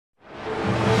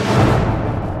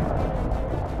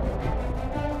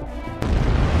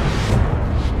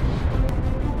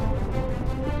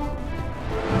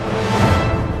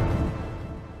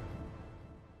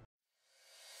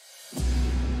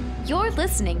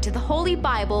listening to the Holy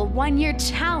Bible 1-Year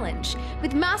Challenge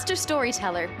with Master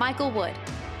Storyteller Michael Wood,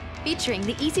 featuring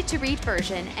the easy-to-read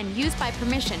version and used by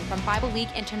permission from Bible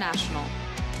League International.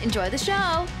 Enjoy the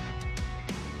show!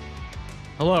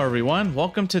 Hello everyone,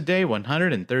 welcome to day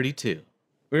 132.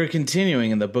 We are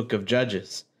continuing in the book of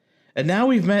Judges, and now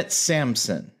we've met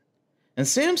Samson. And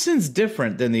Samson's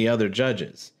different than the other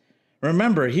judges.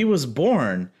 Remember, he was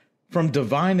born from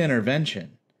divine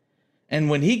intervention. And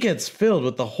when he gets filled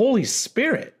with the Holy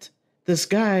Spirit, this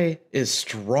guy is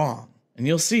strong. And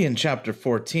you'll see in chapter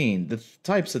 14 the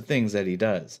types of things that he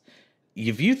does.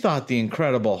 If you thought the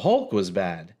Incredible Hulk was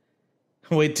bad,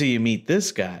 wait till you meet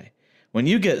this guy. When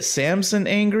you get Samson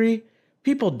angry,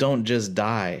 people don't just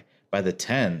die by the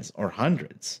tens or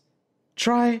hundreds.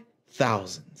 Try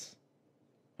thousands.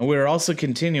 And we're also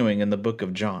continuing in the book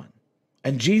of John.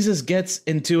 And Jesus gets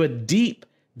into a deep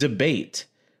debate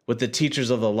with the teachers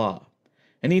of the law.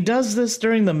 And he does this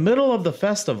during the middle of the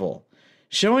festival,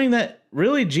 showing that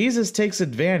really Jesus takes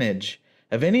advantage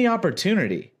of any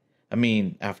opportunity. I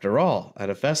mean, after all, at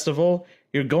a festival,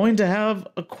 you're going to have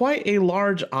quite a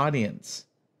large audience.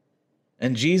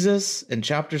 And Jesus, in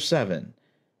chapter 7,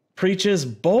 preaches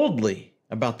boldly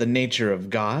about the nature of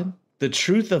God, the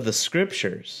truth of the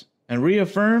scriptures, and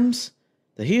reaffirms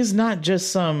that he is not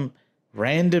just some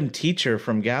random teacher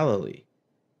from Galilee,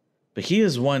 but he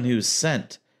is one who's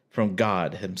sent from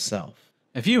God himself.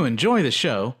 If you enjoy the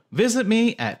show, visit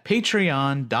me at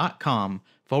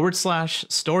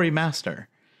patreon.com/storymaster.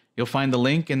 You'll find the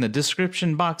link in the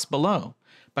description box below.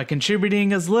 By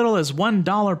contributing as little as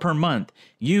 $1 per month,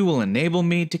 you will enable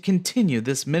me to continue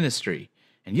this ministry,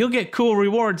 and you'll get cool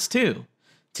rewards too.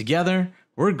 Together,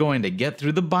 we're going to get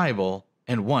through the Bible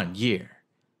in 1 year.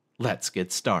 Let's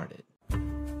get started.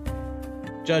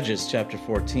 Judges chapter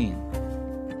 14.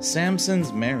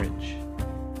 Samson's marriage.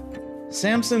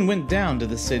 Samson went down to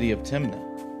the city of Timnah.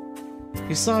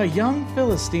 He saw a young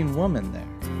Philistine woman there.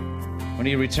 When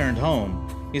he returned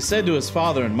home, he said to his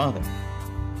father and mother,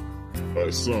 I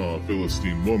saw a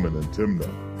Philistine woman in Timnah.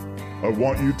 I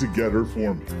want you to get her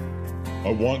for me.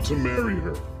 I want to marry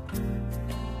her.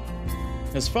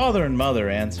 His father and mother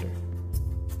answered,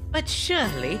 But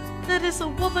surely there is a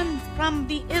woman from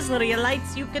the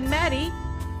Israelites you can marry.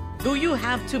 Do you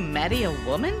have to marry a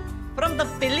woman from the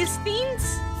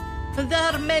Philistines?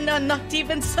 Their men are not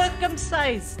even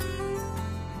circumcised.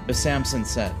 But Samson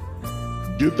said,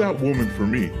 Get that woman for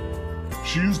me.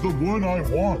 She's the one I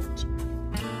want.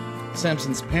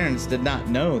 Samson's parents did not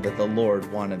know that the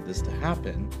Lord wanted this to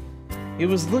happen. He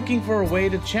was looking for a way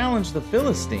to challenge the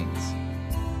Philistines.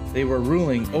 They were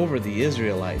ruling over the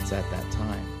Israelites at that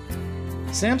time.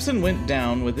 Samson went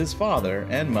down with his father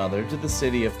and mother to the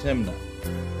city of Timnah.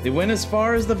 They went as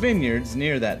far as the vineyards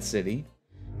near that city.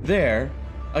 There,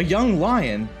 a young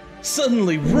lion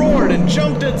suddenly roared and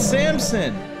jumped at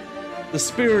Samson. The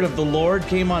Spirit of the Lord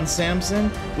came on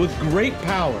Samson with great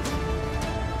power.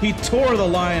 He tore the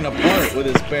lion apart with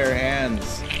his bare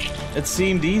hands. It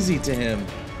seemed easy to him.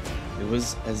 It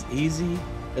was as easy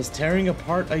as tearing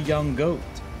apart a young goat.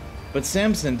 But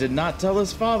Samson did not tell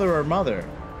his father or mother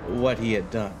what he had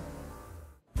done.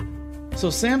 So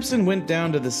Samson went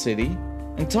down to the city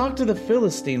and talked to the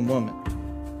Philistine woman.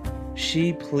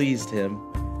 She pleased him.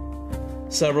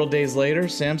 Several days later,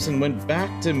 Samson went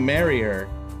back to marry her.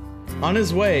 On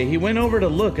his way, he went over to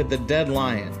look at the dead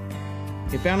lion.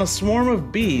 He found a swarm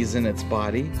of bees in its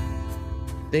body.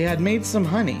 They had made some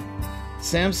honey.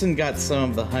 Samson got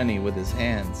some of the honey with his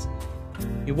hands.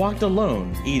 He walked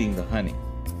alone, eating the honey.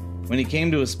 When he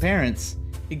came to his parents,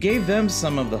 he gave them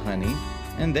some of the honey,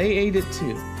 and they ate it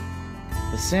too.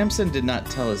 But Samson did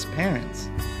not tell his parents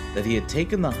that he had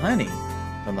taken the honey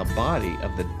from the body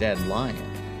of the dead lion.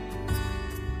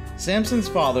 Samson's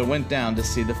father went down to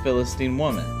see the Philistine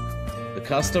woman. The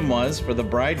custom was for the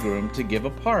bridegroom to give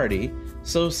a party,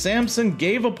 so Samson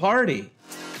gave a party.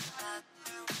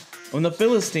 When the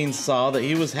Philistines saw that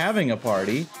he was having a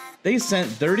party, they sent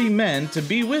 30 men to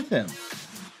be with him.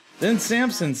 Then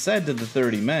Samson said to the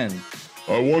 30 men,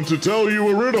 I want to tell you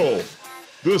a riddle.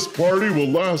 This party will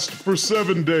last for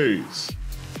 7 days.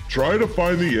 Try to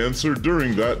find the answer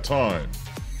during that time.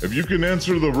 If you can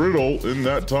answer the riddle in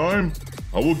that time,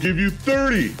 I will give you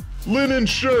 30 linen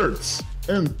shirts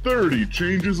and 30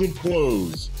 changes of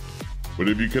clothes. But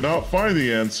if you cannot find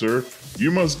the answer,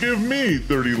 you must give me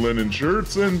 30 linen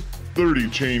shirts and 30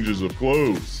 changes of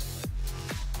clothes.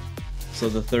 So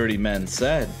the 30 men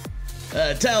said,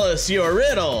 Tell us your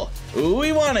riddle.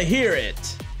 We want to hear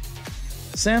it.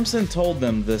 Samson told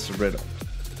them this riddle.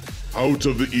 Out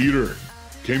of the eater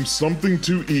came something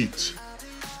to eat.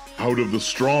 Out of the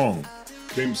strong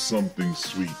came something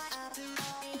sweet.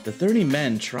 The 30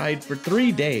 men tried for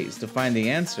 3 days to find the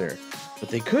answer, but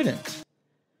they couldn't.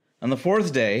 On the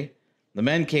 4th day, the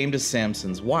men came to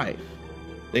Samson's wife.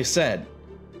 They said,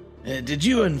 "Did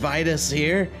you invite us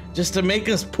here just to make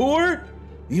us poor?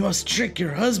 You must trick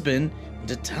your husband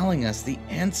into telling us the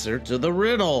answer to the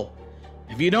riddle.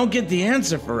 If you don't get the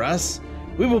answer for us,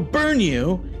 we will burn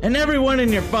you and everyone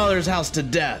in your father's house to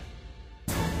death."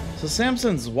 So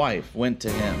Samson's wife went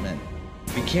to him and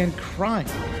began crying.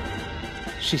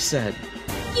 She said,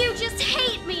 "You just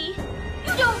hate me.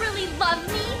 You don't really love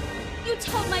me. You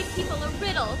told my people a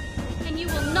riddle, and you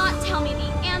will not tell me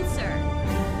the answer."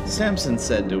 Samson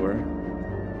said to her,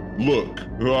 Look,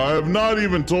 I have not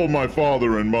even told my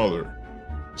father and mother,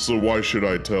 so why should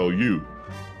I tell you?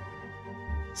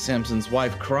 Samson's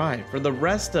wife cried for the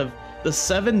rest of the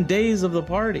 7 days of the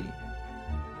party.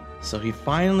 So he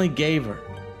finally gave her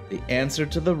the answer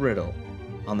to the riddle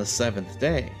on the 7th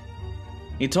day.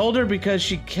 He told her because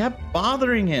she kept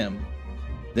bothering him.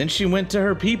 Then she went to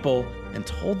her people and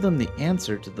told them the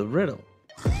answer to the riddle.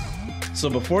 So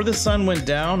before the sun went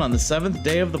down on the 7th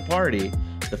day of the party,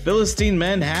 the Philistine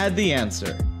men had the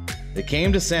answer. They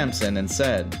came to Samson and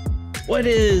said, "What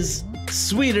is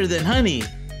sweeter than honey?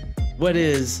 What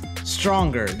is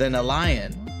stronger than a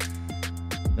lion?"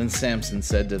 Then Samson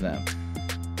said to them,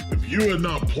 If you had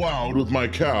not plowed with my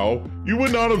cow, you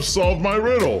would not have solved my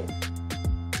riddle.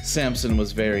 Samson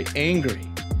was very angry.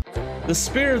 The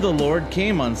Spirit of the Lord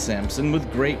came on Samson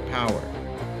with great power.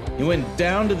 He went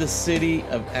down to the city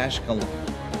of Ashkelon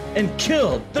and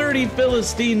killed 30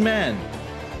 Philistine men.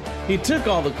 He took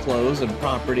all the clothes and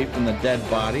property from the dead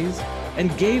bodies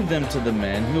and gave them to the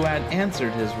men who had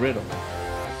answered his riddle.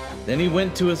 Then he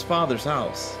went to his father's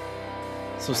house.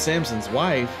 So Samson's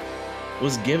wife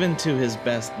was given to his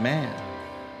best man.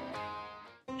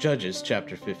 Judges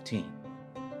chapter 15.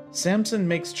 Samson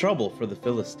makes trouble for the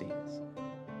Philistines.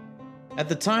 At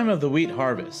the time of the wheat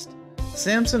harvest,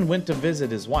 Samson went to visit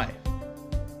his wife.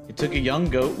 He took a young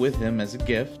goat with him as a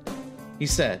gift. He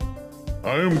said,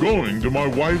 I am going to my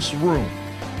wife's room.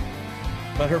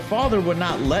 but her father would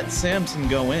not let Samson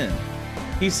go in.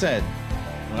 He said,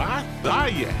 I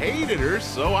thought you hated her,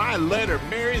 so I let her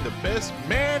marry the best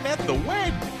man at the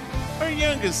wedding. Her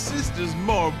younger sister's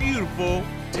more beautiful.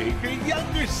 Take her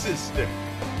younger sister.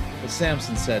 But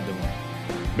Samson said to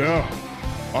him, Now,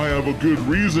 I have a good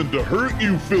reason to hurt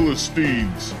you,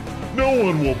 Philistines. No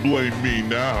one will blame me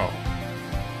now.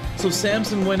 So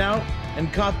Samson went out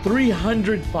and caught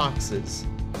 300 foxes.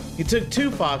 He took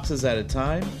 2 foxes at a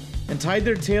time and tied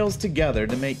their tails together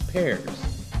to make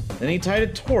pairs. Then he tied a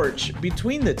torch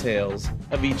between the tails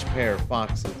of each pair of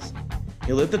foxes.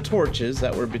 He lit the torches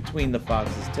that were between the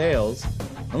foxes' tails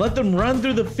and let them run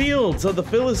through the fields of the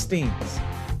Philistines.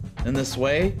 In this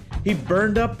way, he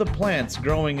burned up the plants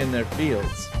growing in their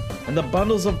fields and the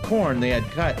bundles of corn they had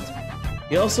cut.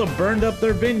 He also burned up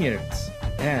their vineyards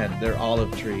and their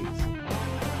olive trees.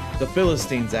 The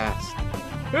Philistines asked,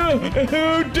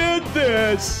 Who did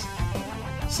this?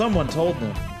 Someone told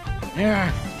them,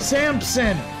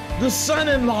 Samson, the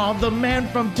son-in-law of the man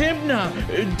from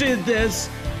Timnah, did this.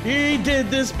 He did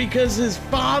this because his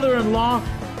father-in-law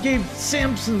gave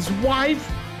Samson's wife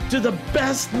to the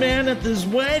best man at this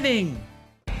wedding.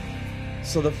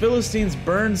 So the Philistines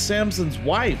burned Samson's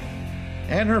wife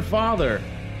and her father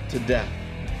to death.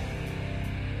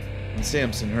 When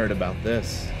Samson heard about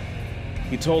this,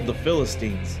 he told the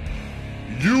Philistines,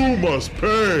 You must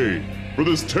pay for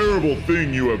this terrible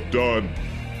thing you have done.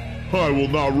 I will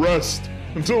not rest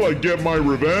until I get my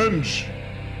revenge.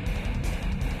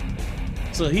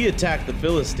 So he attacked the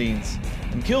Philistines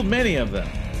and killed many of them.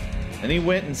 Then he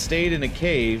went and stayed in a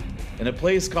cave in a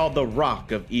place called the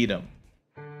Rock of Edom.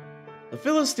 The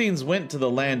Philistines went to the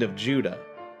land of Judah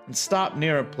and stopped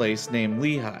near a place named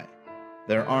Lehi.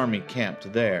 Their army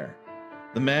camped there.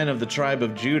 The men of the tribe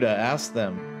of Judah asked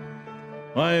them,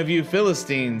 Why have you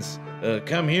Philistines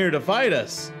come here to fight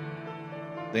us?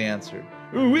 They answered,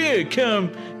 We have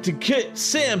come to get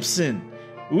Samson.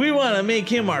 We want to make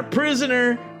him our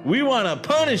prisoner. We want to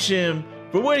punish him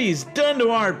for what he's done to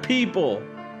our people.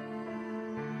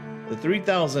 The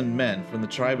 3,000 men from the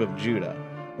tribe of Judah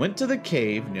went to the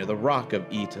cave near the rock of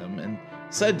Edom and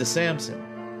said to Samson,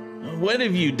 What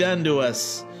have you done to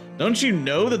us? Don't you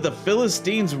know that the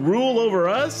Philistines rule over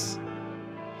us?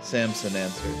 Samson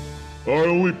answered, I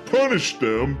only punished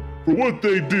them for what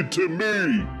they did to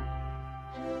me.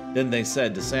 Then they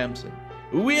said to Samson,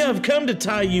 We have come to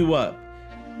tie you up.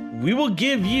 We will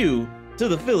give you to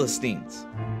the Philistines.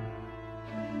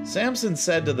 Samson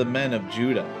said to the men of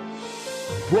Judah,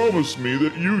 Promise me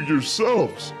that you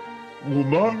yourselves will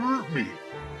not hurt me.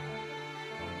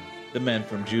 The men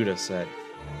from Judah said,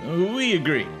 "We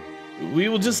agree. We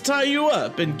will just tie you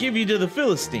up and give you to the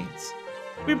Philistines.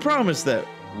 We promise that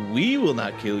we will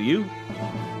not kill you."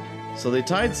 So they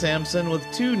tied Samson with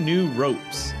 2 new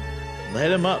ropes, and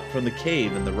led him up from the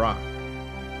cave in the rock.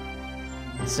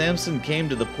 When Samson came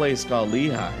to the place called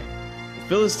Lehi, the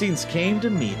Philistines came to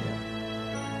meet him.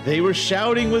 They were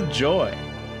shouting with joy.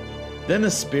 Then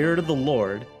the Spirit of the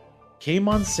Lord came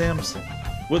on Samson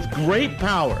with great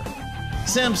power.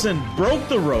 Samson broke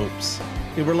the ropes.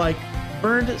 They were like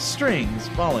burned strings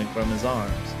falling from his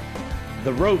arms.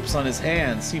 The ropes on his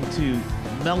hands seemed to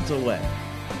melt away.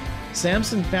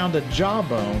 Samson found a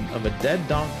jawbone of a dead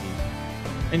donkey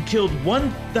and killed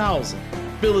 1,000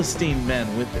 Philistine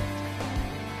men with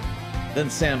it. Then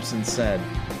Samson said,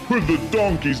 "With the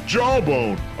donkey's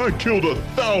jawbone, I killed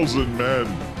 1,000 men.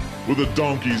 With a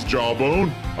donkey's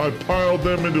jawbone, I piled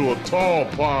them into a tall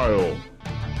pile."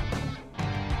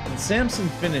 When Samson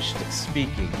finished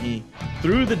speaking, he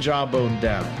threw the jawbone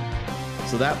down.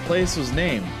 So that place was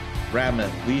named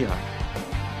Dramatized.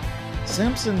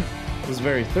 Samson was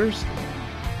very thirsty,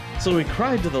 so he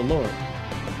cried to the Lord,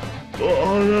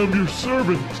 "I am your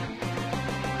servant.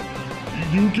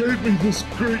 You gave me this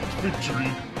great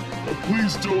victory.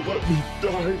 Please don't let me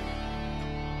die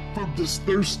from this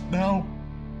thirst now.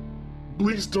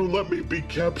 Please don't let me be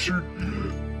captured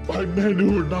by men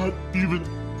who are not even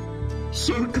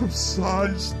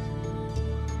circumcised."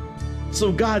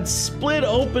 So God split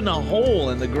open a hole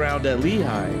in the ground at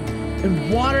Lehi,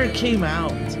 and water came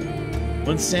out.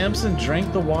 When Samson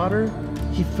drank the water,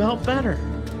 he felt better.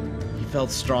 He felt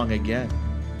strong again.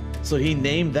 So he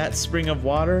named that spring of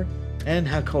water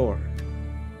En-Hakkore.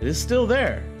 It is still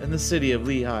there in the city of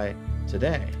Lehi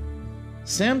today.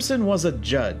 Samson was a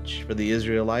judge for the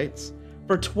Israelites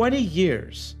for 20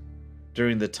 years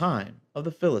during the time of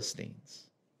the Philistines.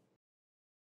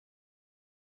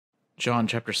 John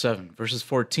chapter 7, verses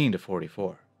 14 to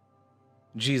 44.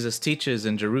 Jesus teaches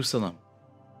in Jerusalem.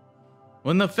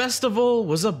 When the festival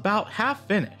was about half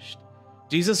finished,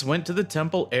 Jesus went to the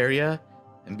temple area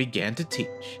and began to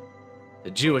teach.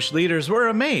 The Jewish leaders were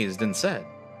amazed and said,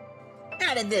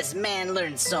 How did this man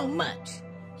learn so much?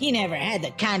 He never had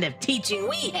the kind of teaching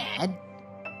we had.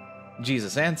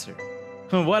 Jesus answered,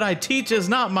 What I teach is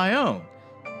not my own.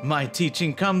 My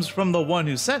teaching comes from the one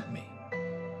who sent me.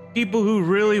 People who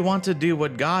really want to do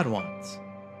what God wants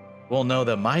will know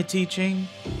that my teaching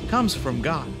comes from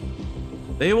God.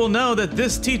 They will know that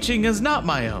this teaching is not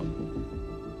my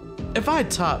own. If I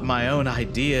taught my own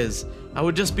ideas, I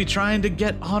would just be trying to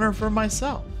get honor for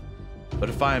myself. But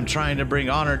if I am trying to bring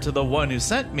honor to the one who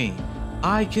sent me,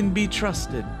 I can be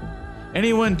trusted.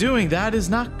 Anyone doing that is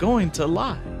not going to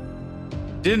lie.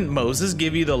 Didn't Moses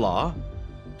give you the law?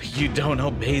 But you don't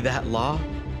obey that law?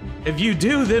 If you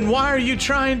do, then why are you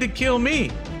trying to kill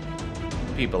me?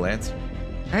 People answered,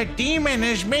 A demon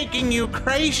is making you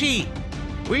crazy.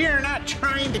 We are not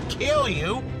trying to kill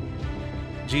you.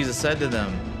 Jesus said to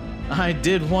them, I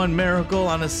did one miracle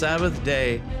on a Sabbath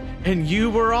day, and you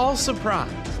were all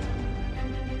surprised.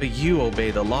 But you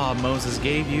obey the law Moses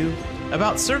gave you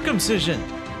about circumcision,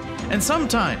 and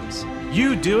sometimes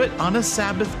you do it on a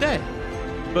Sabbath day.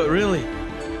 But really,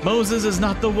 Moses is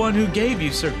not the one who gave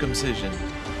you circumcision.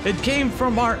 It came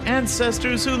from our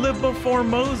ancestors who lived before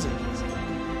Moses.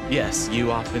 Yes,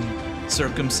 you often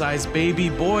circumcise baby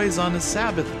boys on a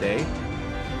Sabbath day.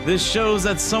 This shows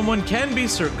that someone can be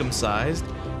circumcised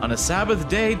on a Sabbath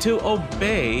day to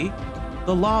obey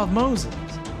the law of Moses.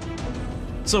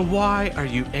 So why are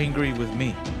you angry with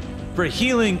me for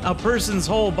healing a person's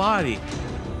whole body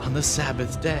on the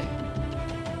Sabbath day?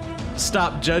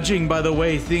 Stop judging by the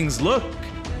way things look.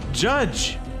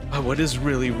 Judge by what is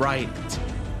really right.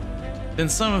 Then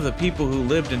some of the people who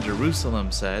lived in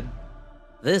Jerusalem said,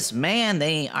 This man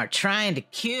they are trying to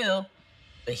kill,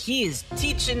 but he is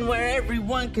teaching where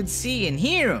everyone could see and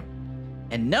hear him.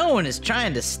 And no one is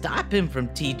trying to stop him from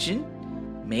teaching.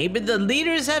 Maybe the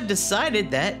leaders have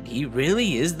decided that he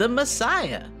really is the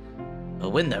Messiah. But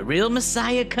when the real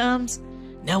Messiah comes,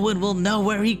 no one will know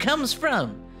where he comes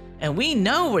from. And we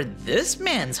know where this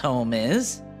man's home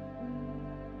is.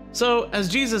 So as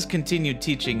Jesus continued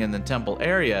teaching in the temple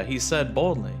area, he said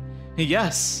boldly,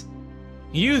 Yes,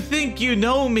 you think you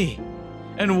know me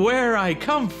and where I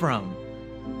come from,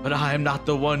 but I am not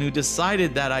the one who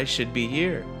decided that I should be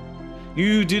here.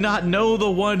 You do not know the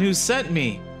one who sent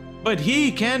me, but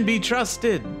he can be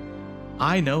trusted.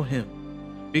 I know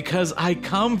him because I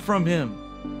come from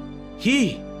him.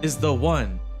 He is the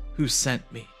one who sent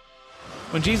me.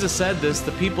 When Jesus said this,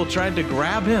 the people tried to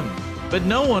grab him, but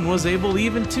no one was able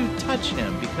even to touch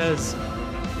him because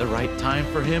the right time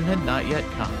for him had not yet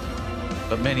come.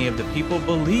 But many of the people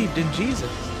believed in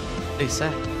Jesus. They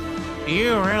said, Do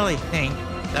you really think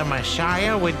the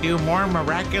Messiah would do more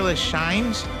miraculous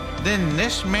signs than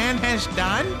this man has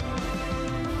done?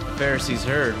 The Pharisees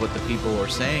heard what the people were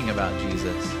saying about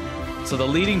Jesus. So the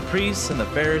leading priests and the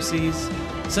Pharisees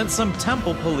sent some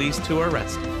temple police to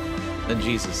arrest him. Then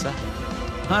Jesus said,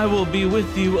 I will be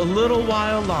with you a little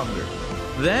while longer.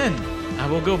 Then I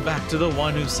will go back to the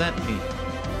one who sent me.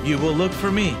 You will look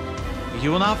for me, but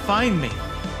you will not find me,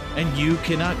 and you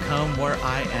cannot come where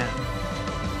I am.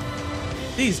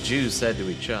 These Jews said to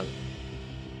each other,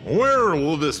 Where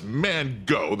will this man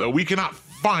go that we cannot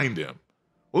find him?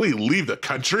 Will he leave the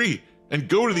country and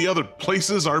go to the other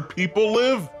places our people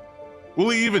live?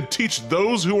 Will he even teach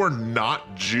those who are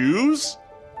not Jews?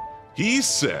 He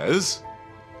says,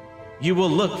 You will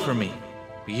look for me,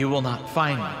 but you will not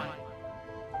find me.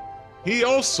 He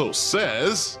also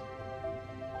says,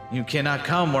 You cannot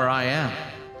come where I am.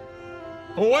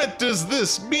 What does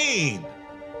this mean?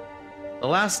 The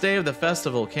last day of the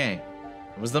festival came.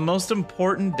 It was the most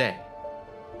important day.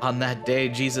 On that day,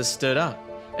 Jesus stood up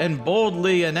and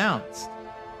boldly announced,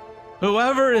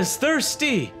 Whoever is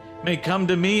thirsty may come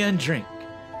to me and drink.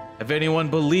 If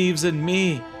anyone believes in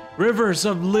me, rivers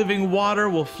of living water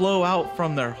will flow out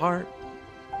from their heart.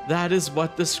 That is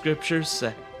what the scriptures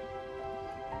say.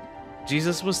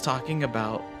 Jesus was talking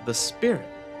about the Spirit.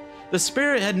 The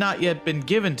Spirit had not yet been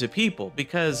given to people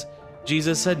because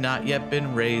Jesus had not yet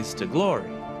been raised to glory.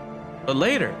 But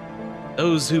later,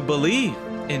 those who believe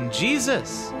in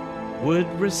Jesus would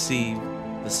receive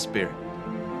the Spirit.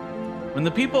 When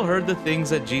the people heard the things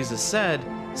that Jesus said,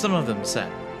 some of them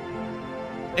said,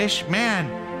 This man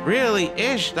really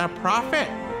is the prophet.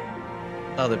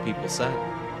 Other people said,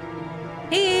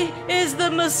 He is the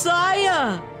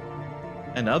Messiah.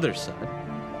 and others said,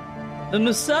 The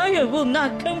Messiah will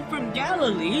not come from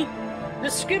Galilee. The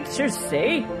scriptures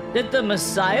say that the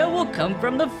Messiah will come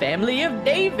from the family of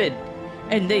David.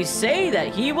 And they say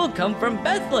that he will come from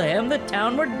Bethlehem, the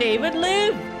town where David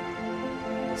lived.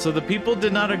 So the people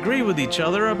did not agree with each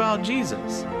other about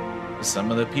Jesus. Some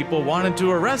of the people wanted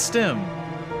to arrest him,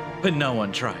 but no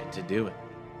one tried to do it.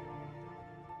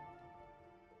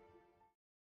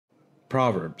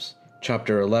 Proverbs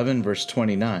chapter 11 verse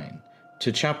 29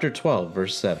 to chapter 12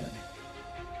 verse 7.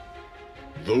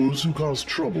 Those who cause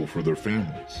trouble for their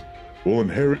families will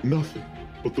inherit nothing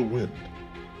but the wind.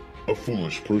 A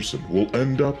foolish person will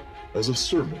end up as a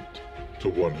servant to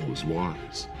one who is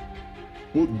wise.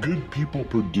 What good people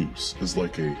produce is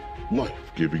like a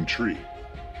life-giving tree.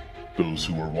 Those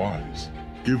who are wise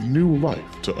give new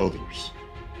life to others.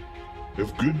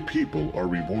 If good people are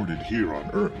rewarded here on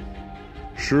earth,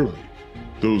 surely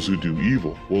those who do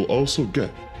evil will also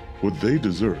get what they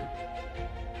deserve.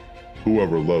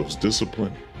 Whoever loves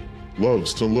discipline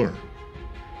loves to learn.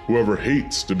 Whoever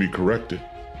hates to be corrected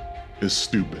is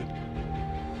stupid.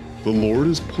 The Lord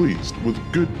is pleased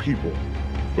with good people,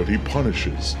 but he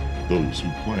punishes those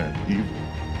who plan evil.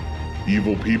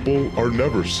 Evil people are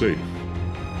never safe,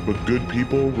 but good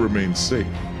people remain safe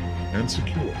and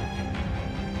secure.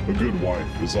 A good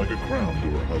wife is like a crown to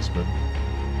her husband,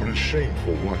 but a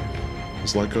shameful wife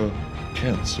is like a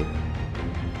cancer.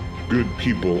 Good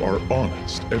people are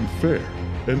honest and fair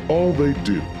in all they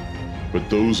do, but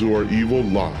those who are evil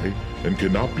lie and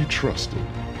cannot be trusted.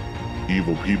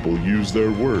 Evil people use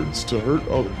their words to hurt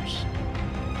others,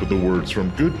 but the words from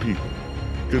good people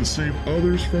can save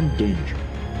others from danger.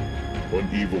 When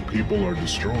evil people are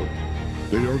destroyed,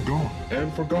 they are gone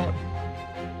and forgotten,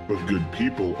 but good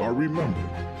people are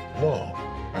remembered long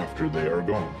after they are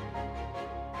gone.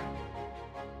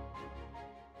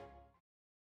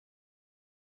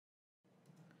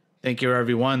 Thank you,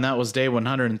 everyone. That was day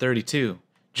 132.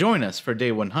 Join us for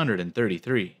day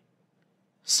 133.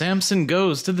 Samson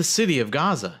goes to the city of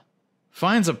Gaza,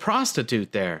 finds a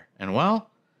prostitute there, and well,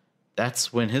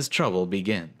 that's when his trouble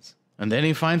begins. And then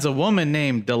he finds a woman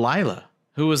named Delilah,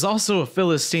 who is also a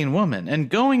Philistine woman, and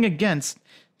going against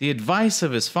the advice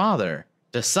of his father,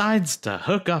 decides to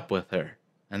hook up with her.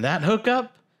 And that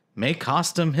hookup may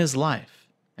cost him his life.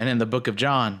 And in the book of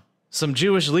John, some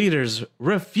Jewish leaders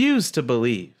refuse to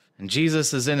believe. And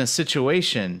Jesus is in a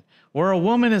situation where a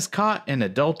woman is caught in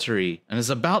adultery and is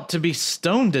about to be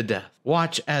stoned to death.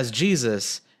 Watch as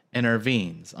Jesus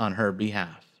intervenes on her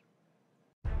behalf.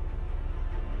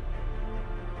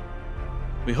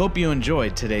 We hope you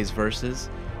enjoyed today's verses.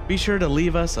 Be sure to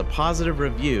leave us a positive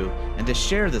review and to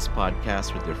share this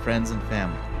podcast with your friends and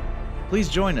family. Please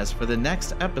join us for the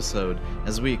next episode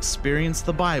as we experience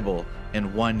the Bible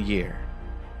in 1 year.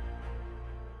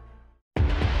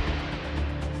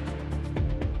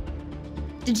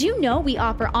 Did you know we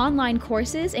offer online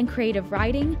courses in creative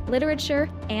writing, literature,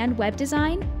 and web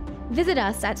design? Visit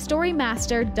us at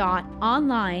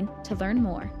storymaster.online to learn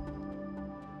more.